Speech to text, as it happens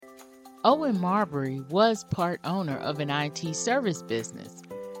Owen Marbury was part owner of an IT service business.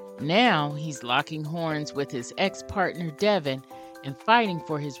 Now he's locking horns with his ex-partner Devin and fighting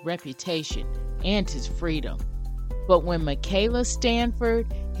for his reputation and his freedom. But when Michaela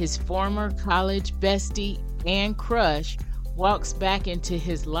Stanford, his former college bestie and crush, walks back into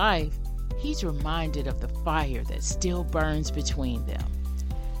his life, he's reminded of the fire that still burns between them.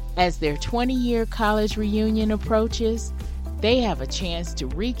 As their 20-year college reunion approaches, they have a chance to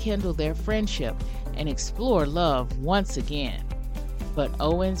rekindle their friendship and explore love once again. But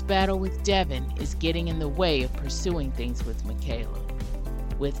Owen's battle with Devin is getting in the way of pursuing things with Michaela.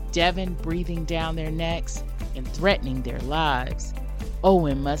 With Devin breathing down their necks and threatening their lives,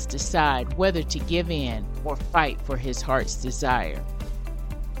 Owen must decide whether to give in or fight for his heart's desire.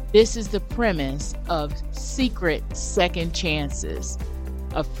 This is the premise of Secret Second Chances,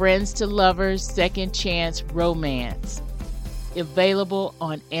 a friends to lovers second chance romance, available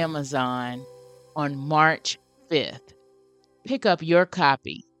on Amazon on March 5th. Pick up your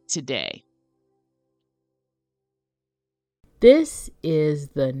copy today. This is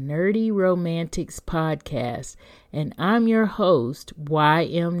the Nerdy Romantics Podcast, and I'm your host,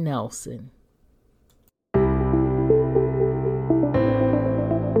 Y.M. Nelson.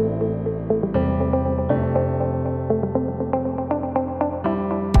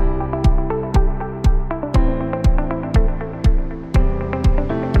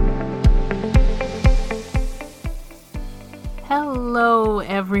 Hello,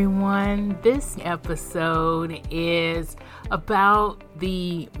 everyone. This episode is about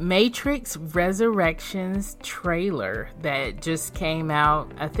the Matrix Resurrections trailer that just came out,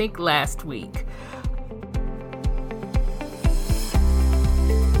 I think, last week.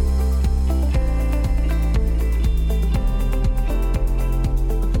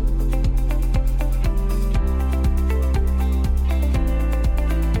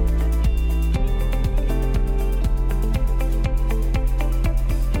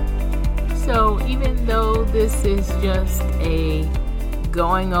 So even though this is just a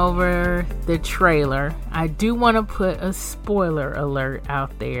going over the trailer, I do want to put a spoiler alert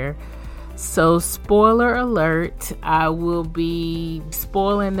out there. So spoiler alert, I will be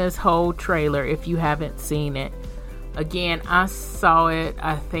spoiling this whole trailer if you haven't seen it. Again, I saw it,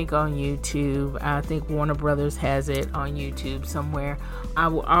 I think, on YouTube. I think Warner Brothers has it on YouTube somewhere. I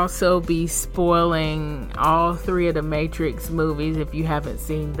will also be spoiling all three of the Matrix movies if you haven't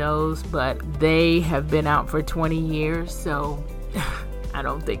seen those, but they have been out for 20 years, so I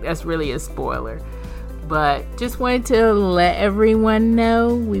don't think that's really a spoiler. But just wanted to let everyone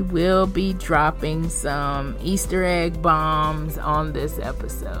know we will be dropping some Easter egg bombs on this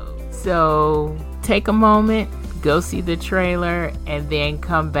episode. So take a moment, go see the trailer, and then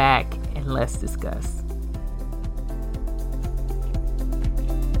come back and let's discuss.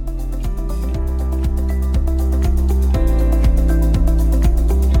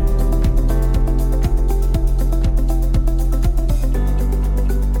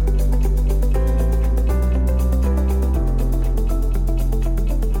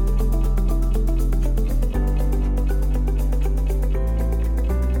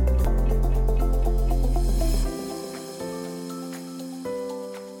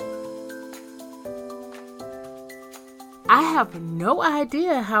 I have no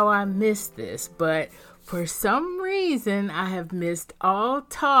idea how I missed this, but for some reason I have missed all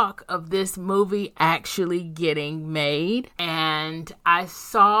talk of this movie actually getting made. And I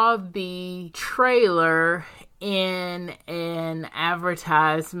saw the trailer in an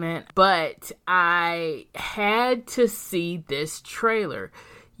advertisement, but I had to see this trailer.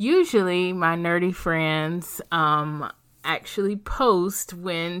 Usually my nerdy friends actually post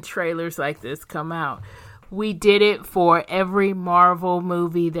when trailers like this come out. We did it for every Marvel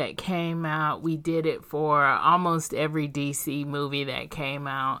movie that came out. We did it for almost every DC movie that came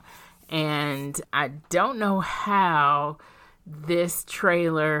out. And I don't know how this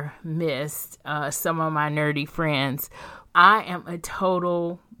trailer missed some of my nerdy friends. I am a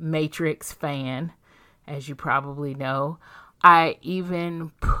total Matrix fan, as you probably know. I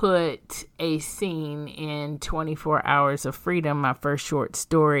even put a scene in 24 Hours of Freedom, my first short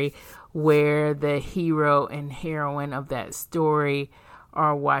story, where the hero and heroine of that story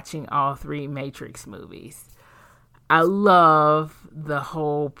are watching all three Matrix movies. I love the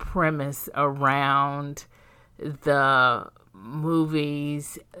whole premise around the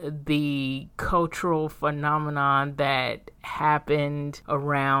movies, the cultural phenomenon that happened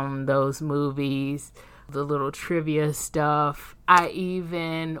around those movies, the little trivia stuff. I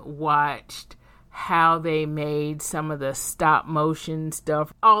even watched how they made some of the stop motion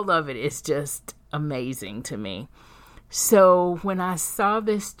stuff. All of it is just amazing to me. So when I saw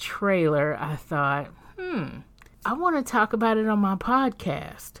this trailer, I thought, I want to talk about it on my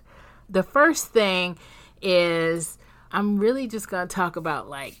podcast. The first thing is I'm really just going to talk about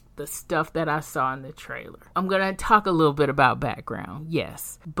like the stuff that I saw in the trailer. I'm going to talk a little bit about background,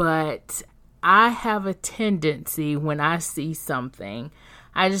 yes. But I have a tendency when I see something,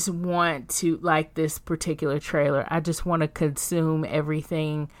 I just want to, like this particular trailer, I just want to consume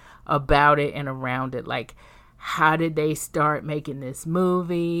everything about it and around it. Like, how did they start making this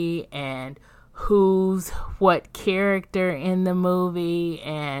movie, and who's what character in the movie,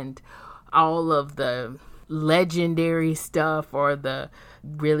 and all of the legendary stuff or the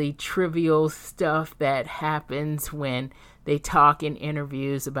really trivial stuff that happens when they talk in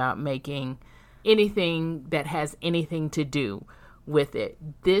interviews about making anything that has anything to do with it.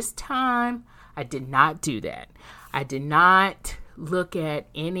 This time, I did not do that. I did not look at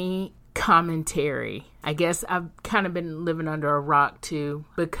any commentary. I guess I've kind of been living under a rock too,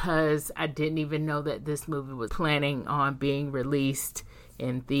 because I didn't even know that this movie was planning on being released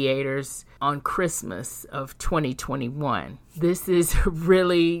in theaters on Christmas of 2021. This is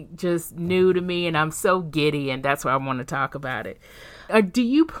really just new to me, and I'm so giddy, and that's why I want to talk about it. Do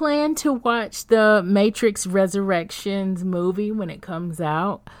you plan to watch the Matrix Resurrections movie when it comes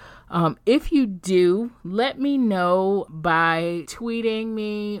out? If you do, let me know by tweeting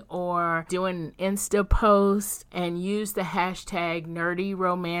me or doing an Insta post, and use the hashtag Nerdy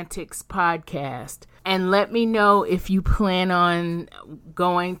Romantics Podcast. And let me know if you plan on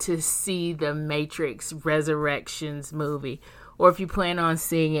going to see the Matrix Resurrections movie, or if you plan on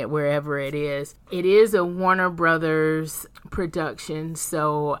seeing it wherever it is. It is a Warner Brothers production,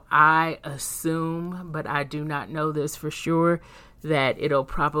 so I assume, but I do not know this for sure, that it'll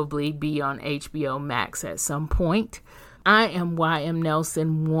probably be on HBO Max at some point. I am YM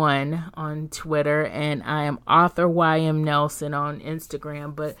Nelson 1 on Twitter, and I am author YM Nelson on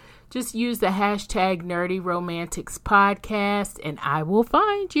Instagram, but just use the hashtag Nerdy Romantics Podcast and I will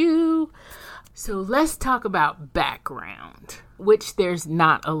find you. So let's talk about background, which there's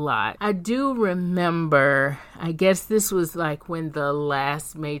not a lot. I do remember, I guess this was like when the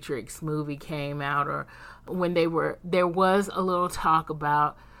last Matrix movie came out, or when there was a little talk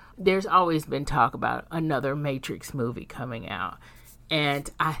about, there's always been talk about another Matrix movie coming out. And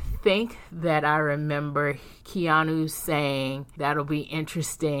I think that I remember Keanu saying that'll be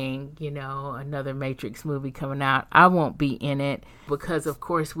interesting, another Matrix movie coming out. I won't be in it because, of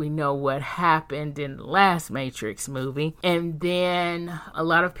course, we know what happened in the last Matrix movie. And then a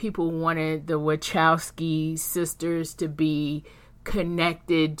lot of people wanted the Wachowski sisters to be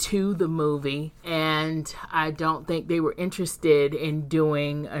connected to the movie, and I don't think they were interested in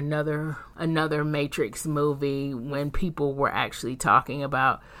doing another Matrix movie when people were actually talking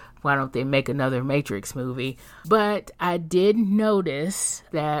about why don't they make another Matrix movie. But I did notice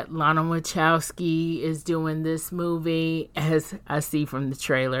that Lana Wachowski is doing this movie, as I see from the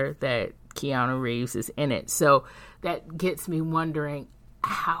trailer that Keanu Reeves is in it. So that gets me wondering,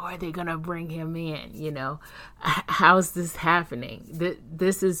 how are they going to bring him in? How's this happening?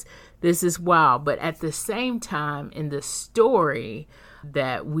 This is wild. But at the same time, in the story,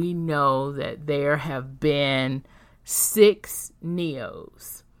 that we know that there have been 6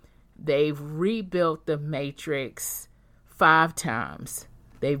 Neos. They've rebuilt the Matrix 5 times.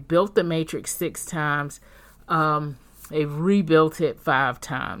 They've built the Matrix 6 times. They've rebuilt it 5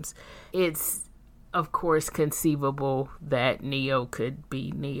 times. It's, of course, conceivable that Neo could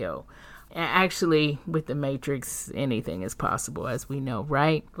be Neo. Actually, with the Matrix, anything is possible, as we know,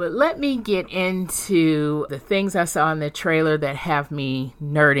 right? But let me get into the things I saw in the trailer that have me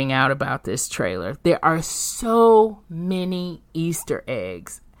nerding out about this trailer. There are so many Easter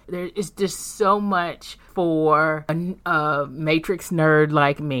eggs. There is just so much for a Matrix nerd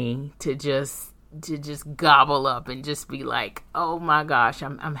like me to just gobble up and just be like, oh my gosh,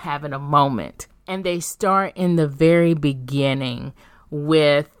 I'm having a moment. And they start in the very beginning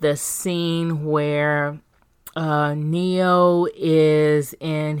with the scene where Neo is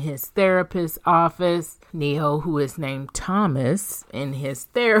in his therapist's office. Neo, who is named Thomas, in his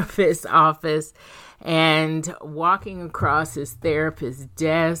therapist's office. And walking across his therapist's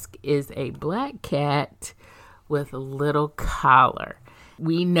desk is a black cat with a little collar.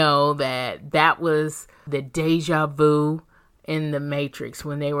 We know that was the deja vu in the Matrix.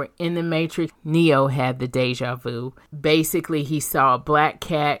 When they were in the Matrix, Neo had the deja vu. Basically, he saw a black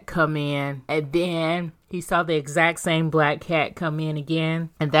cat come in, and then he saw the exact same black cat come in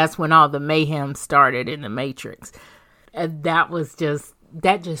again. And that's when all the mayhem started in the Matrix. And that was just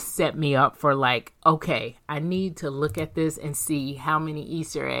that just set me up for like, okay, I need to look at this and see how many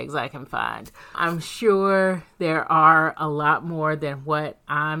Easter eggs I can find. I'm sure there are a lot more than what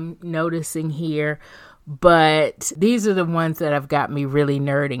I'm noticing here, but these are the ones that have got me really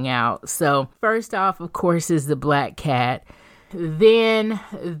nerding out. So first off, of course, is the black cat. Then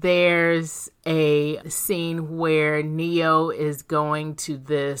there's a scene where Neo is going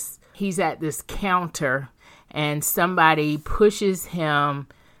to he's at this counter and somebody pushes him,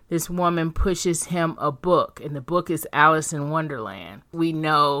 this woman pushes him a book, and the book is Alice in Wonderland. We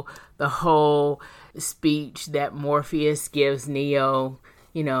know the whole speech that Morpheus gives Neo,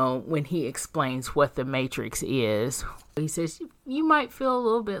 when he explains what the Matrix is. He says, you might feel a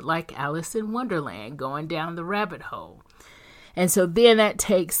little bit like Alice in Wonderland going down the rabbit hole. And so then that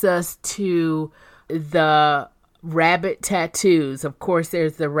takes us to the rabbit tattoos. Of course,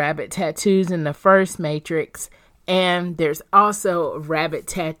 there's the rabbit tattoos in the first Matrix, and there's also a rabbit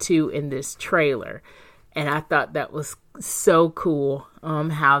tattoo in this trailer. And I thought that was so cool,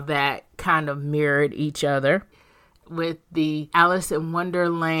 how that kind of mirrored each other. With the Alice in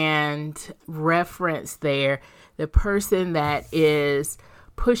Wonderland reference there, the person that is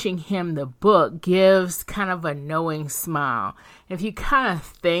pushing him the book gives kind of a knowing smile. If you kind of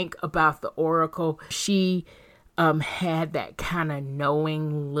think about the Oracle, she had that kind of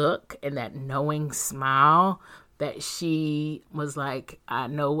knowing look and that knowing smile, that she was like, I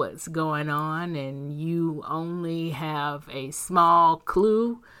know what's going on and you only have a small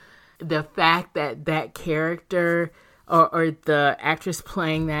clue. The fact that that character or the actress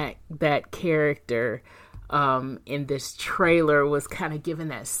playing that character in this trailer was kind of given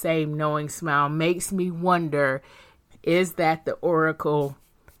that same knowing smile makes me wonder, is that the Oracle,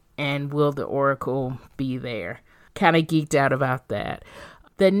 and will the Oracle be there? Kind of geeked out about that.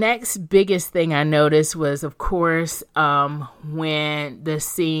 The next biggest thing I noticed was, of course, when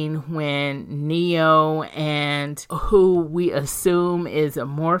Neo and who we assume is a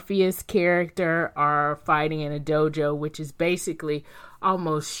Morpheus character are fighting in a dojo, which is basically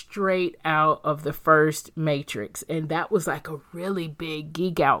almost straight out of the first Matrix. And that was like a really big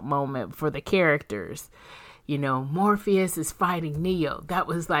geek out moment for the characters. Morpheus is fighting Neo. That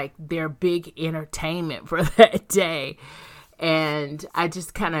was like their big entertainment for that day. And I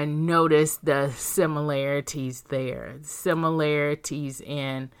just kind of noticed the similarities there. Similarities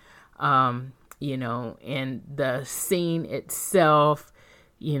in, in the scene itself,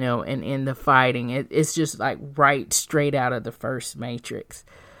 and in the fighting. It's just like right straight out of the first Matrix.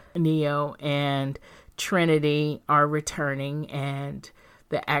 Neo and Trinity are returning, and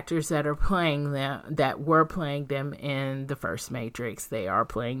the actors that are playing them, that were playing them in the first Matrix, they are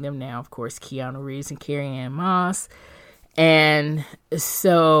playing them now. Of course, Keanu Reeves and Carrie-Anne Moss. And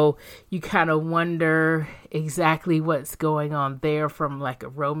so you kind of wonder exactly what's going on there from like a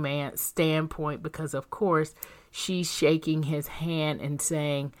romance standpoint, because of course she's shaking his hand and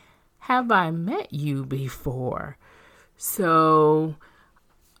saying, have I met you before? So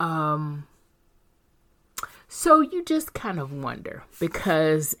you just kind of wonder,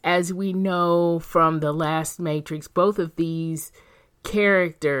 because as we know from the last Matrix, both of these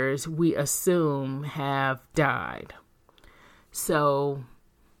characters we assume have died. So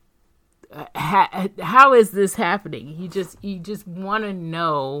how is this happening? You just want to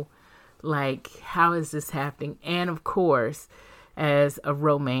know, like, how is this happening? And of course, as a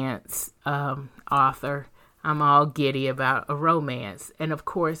romance author, I'm all giddy about a romance. And of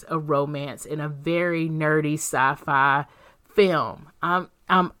course, a romance in a very nerdy sci-fi film.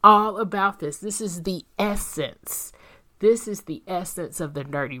 I'm all about this. This is the essence. This is the essence of the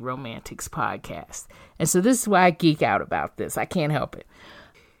Nerdy Romantics podcast. And so this is why I geek out about this. I can't help it.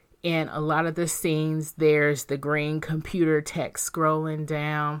 In a lot of the scenes, there's the green computer text scrolling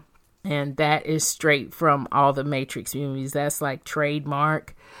down. And that is straight from all the Matrix movies. That's like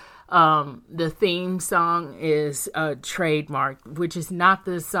trademark. The theme song is trademark, which is not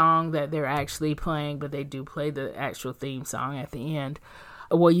the song that they're actually playing, but they do play the actual theme song at the end.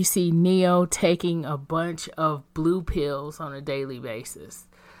 Well, you see Neo taking a bunch of blue pills on a daily basis.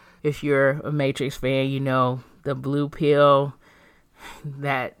 If you're a Matrix fan, you know the blue pill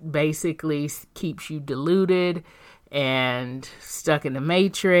that basically keeps you deluded and stuck in the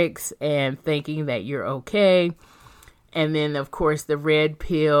Matrix and thinking that you're okay. And then, of course, the red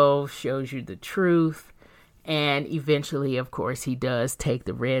pill shows you the truth. And eventually, of course, he does take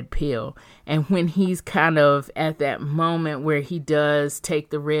the red pill. And when he's kind of at that moment where he does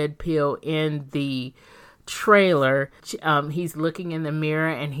take the red pill in the trailer, he's looking in the mirror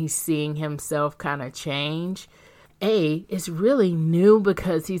and he's seeing himself kind of change. is really new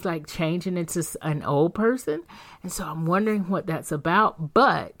because he's like changing into an old person. And so I'm wondering what that's about.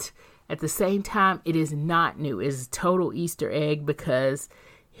 But at the same time, it is not new. It's a total Easter egg because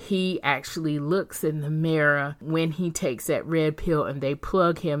he actually looks in the mirror when he takes that red pill and they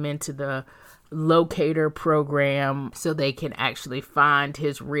plug him into the locator program so they can actually find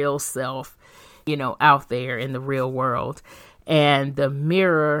his real self, out there in the real world. And the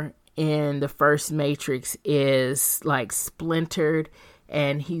mirror in the first Matrix is like splintered,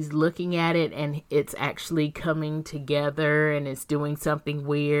 and he's looking at it and it's actually coming together and it's doing something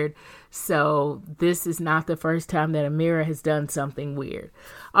weird. So this is not the first time that a mirror has done something weird.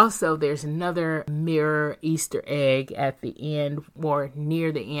 Also, there's another mirror Easter egg at the end, or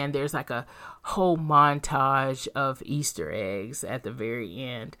near the end. There's like a whole montage of Easter eggs at the very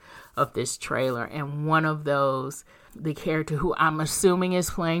end of this trailer. And one of those, the character who I'm assuming is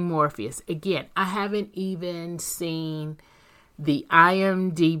playing Morpheus. Again, I haven't even seen the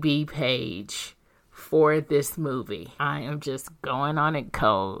IMDb page for this movie. I am just going on it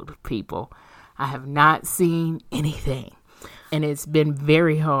cold, people. I have not seen anything, and it's been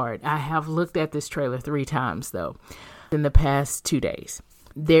very hard. I have looked at this trailer 3 times, though, in the past 2 days.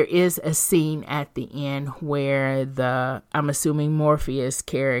 There is a scene at the end where I'm assuming Morpheus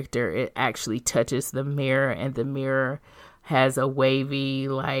character, it actually touches the mirror, and the mirror has a wavy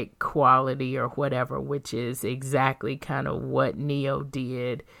like quality or whatever, which is exactly kind of what Neo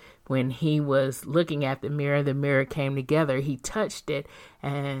did when he was looking at the mirror came together, he touched it,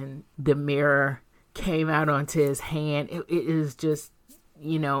 and the mirror came out onto his hand. It is just,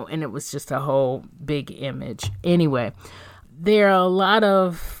 and it was just a whole big image. Anyway, there are a lot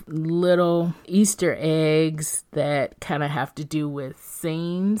of little Easter eggs that kind of have to do with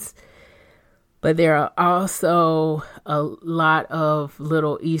scenes, but there are also a lot of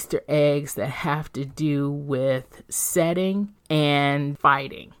little Easter eggs that have to do with setting and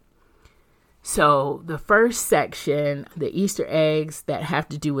fighting. So the first section, the Easter eggs that have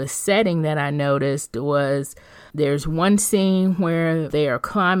to do with setting that I noticed was there's one scene where they are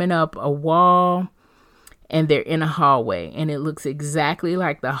climbing up a wall and they're in a hallway, and it looks exactly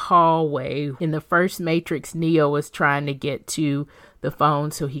like the hallway in the first Matrix. Neo was trying to get to the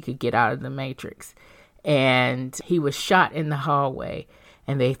phone so he could get out of the Matrix, and he was shot in the hallway,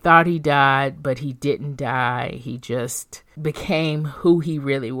 and they thought he died, but he didn't die. He just became who he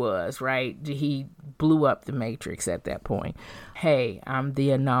really was, right? He blew up the Matrix at that point. Hey, I'm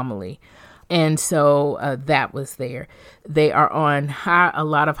the anomaly. And so that was there. They are on a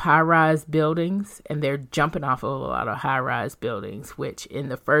lot of high-rise buildings, and they're jumping off of a lot of high-rise buildings, which in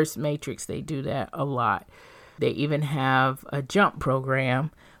the first Matrix, they do that a lot. They even have a jump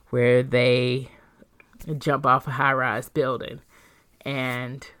program where they jump off a high-rise building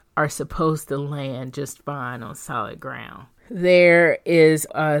and are supposed to land just fine on solid ground. There is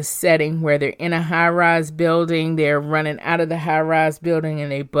a setting where they're in a high-rise building. They're running out of the high-rise building and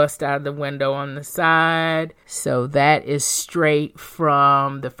they bust out of the window on the side. So that is straight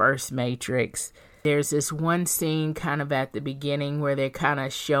from the first Matrix. There's this one scene kind of at the beginning where they're kind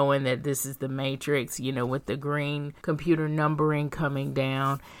of showing that this is the Matrix, with the green computer numbering coming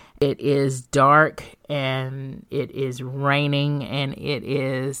down. It is dark and it is raining and it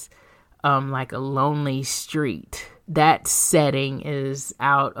is like a lonely street. That setting is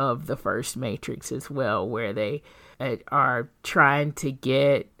out of the first Matrix as well, where they are trying to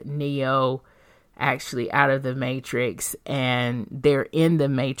get Neo actually out of the Matrix, and they're in the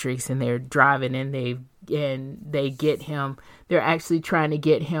Matrix and they're driving and they get him. They're actually trying to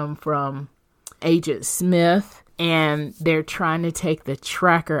get him from Agent Smith, and they're trying to take the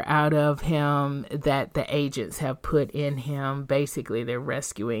tracker out of him that the agents have put in him. Basically, they're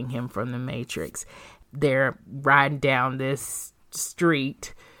rescuing him from the Matrix. They're riding down this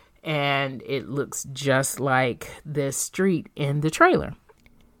street, and it looks just like this street in the trailer.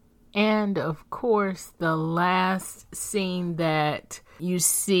 And of course, the last scene that you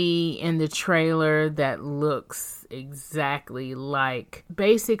see in the trailer that looks exactly like,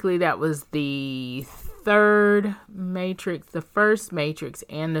 basically that was the third Matrix. The first Matrix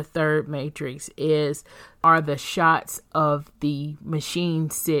and the third Matrix are the shots of the Machine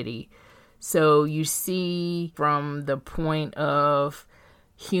City. So you see from the point of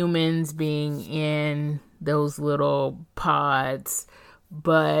humans being in those little pods,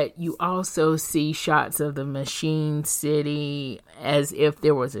 but you also see shots of the Machine City as if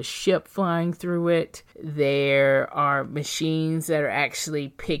there was a ship flying through it. There are machines that are actually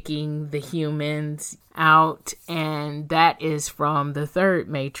picking the humans out, and that is from the third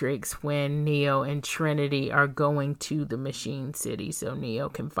Matrix when Neo and Trinity are going to the Machine City so Neo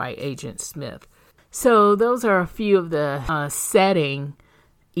can fight Agent Smith. So those are a few of the setting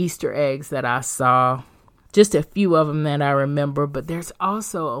Easter eggs that I saw. Just a few of them that I remember, but there's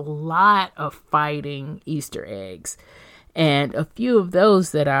also a lot of fighting Easter eggs. And a few of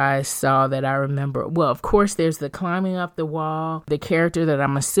those that I saw that I remember. Well, of course, there's the climbing up the wall. The character that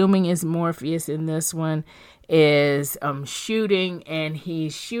I'm assuming is Morpheus in this one is shooting, and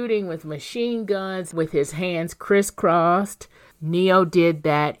he's shooting with machine guns with his hands crisscrossed. Neo did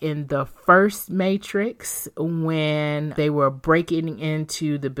that in the first Matrix when they were breaking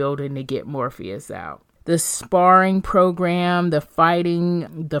into the building to get Morpheus out. The sparring program, the fighting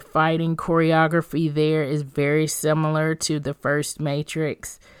choreography there is very similar to the first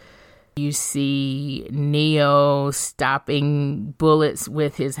Matrix. You see Neo stopping bullets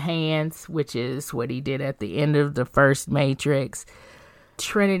with his hands, which is what he did at the end of the first Matrix.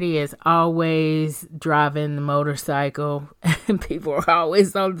 Trinity is always driving the motorcycle and people are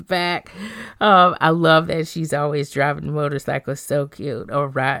always on the back. I love that she's always driving the motorcycle. It's so cute.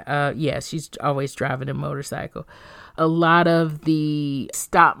 She's always driving a motorcycle. A lot of the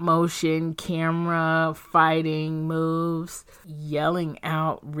stop motion camera fighting moves, yelling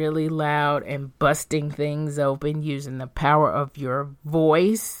out really loud and busting things open using the power of your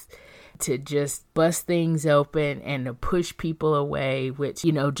voice to just bust things open and to push people away, which,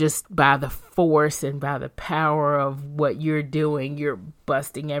 just by the force and by the power of what you're doing, you're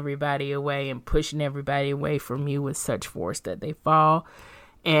busting everybody away and pushing everybody away from you with such force that they fall.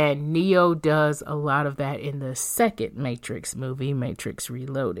 And Neo does a lot of that in the second Matrix movie, Matrix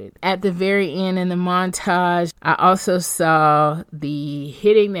Reloaded. At the very end in the montage, I also saw the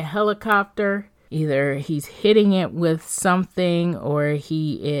hitting the helicopter. Either he's hitting it with something or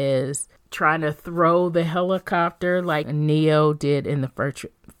he is trying to throw the helicopter like Neo did in the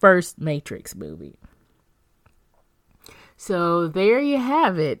first Matrix movie. So there you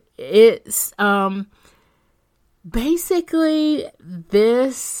have it. It's basically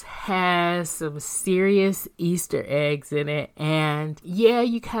this has some serious Easter eggs in it. And yeah,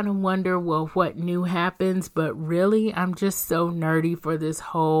 you kind of wonder, well, what new happens? But really, I'm just so nerdy for this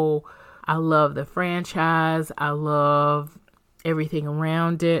whole... I love the franchise. I love everything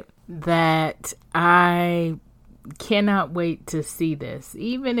around it, that I cannot wait to see this.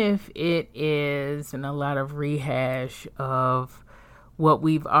 Even if it is in a lot of rehash of what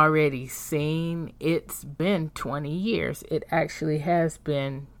we've already seen, it's been 20 years. It actually has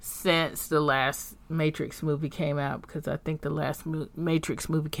been since the last Matrix movie came out, because I think the last Matrix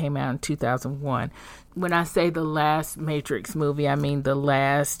movie came out in 2001. When I say the last Matrix movie, I mean the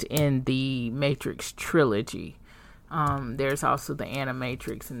last in the Matrix trilogy. There's also the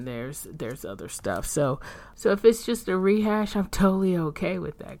Animatrix and there's other stuff. So if it's just a rehash, I'm totally okay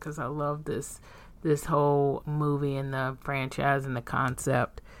with that, because I love this whole movie and the franchise and the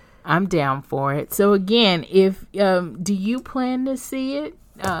concept. I'm down for it. So again, if do you plan to see it?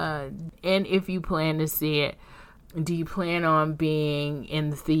 And if you plan to see it, do you plan on being in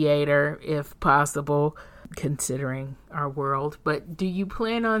the theater if possible, considering our world? But do you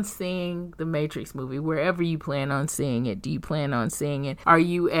plan on seeing the Matrix movie wherever you plan on seeing it? Do you plan on seeing it? Are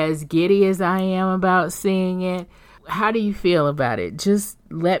you as giddy as I am about seeing it? How do you feel about it? Just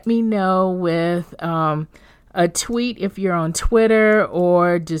let me know with a tweet if you're on Twitter,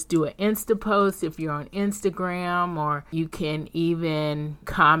 or just do an Insta post if you're on Instagram, or you can even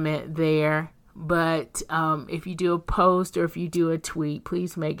comment there. But if you do a post or if you do a tweet,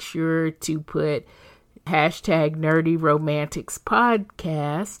 please make sure to put hashtag Nerdy Romantics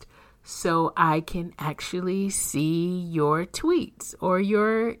Podcast so I can actually see your tweets or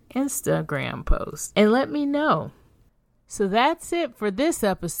your Instagram posts and let me know. So that's it for this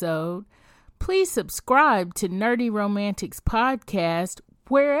episode. Please subscribe to Nerdy Romantics Podcast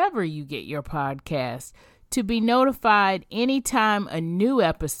wherever you get your podcast to be notified anytime a new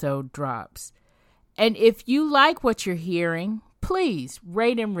episode drops. And if you like what you're hearing, please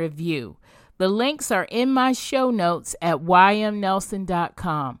rate and review. The links are in my show notes at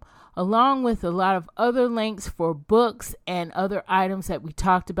ymnelson.com, along with a lot of other links for books and other items that we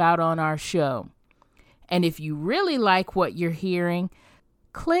talked about on our show. And if you really like what you're hearing,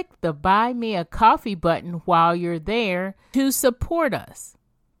 click the Buy Me a Coffee button while you're there to support us.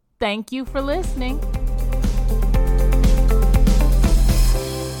 Thank you for listening.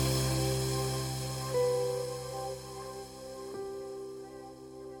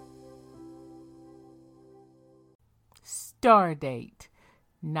 Stardate,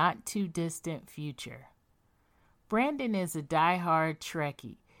 not too distant future. Brandon is a diehard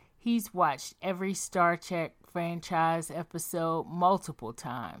Trekkie. He's watched every Star Trek franchise episode multiple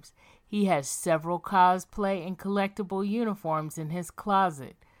times. He has several cosplay and collectible uniforms in his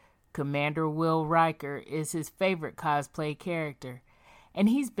closet. Commander Will Riker is his favorite cosplay character, and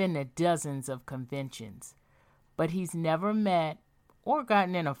he's been to dozens of conventions. But he's never met or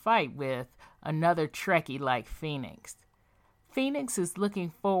gotten in a fight with another Trekkie like Phoenix. Phoenix is looking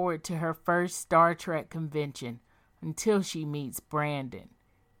forward to her first Star Trek convention until she meets Brandon.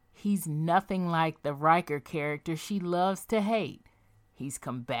 He's nothing like the Riker character she loves to hate. He's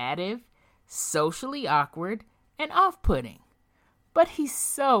combative, socially awkward, and off-putting. But he's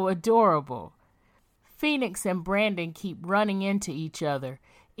so adorable. Phoenix and Brandon keep running into each other,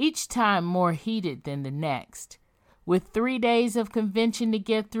 each time more heated than the next. With 3 days of convention to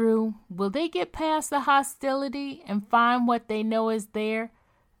get through, will they get past the hostility and find what they know is there?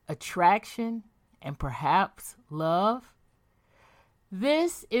 Attraction and perhaps love?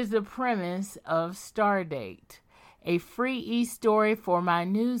 This is the premise of Stardate, a free e-story for my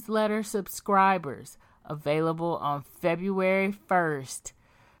newsletter subscribers, available on February 1st.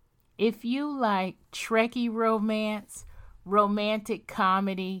 If you like Trekkie romance, romantic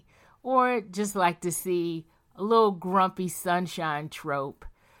comedy, or just like to see a little grumpy sunshine trope,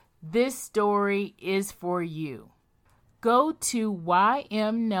 this story is for you. Go to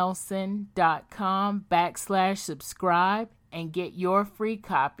ymnelson.com/subscribe and get your free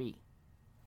copy.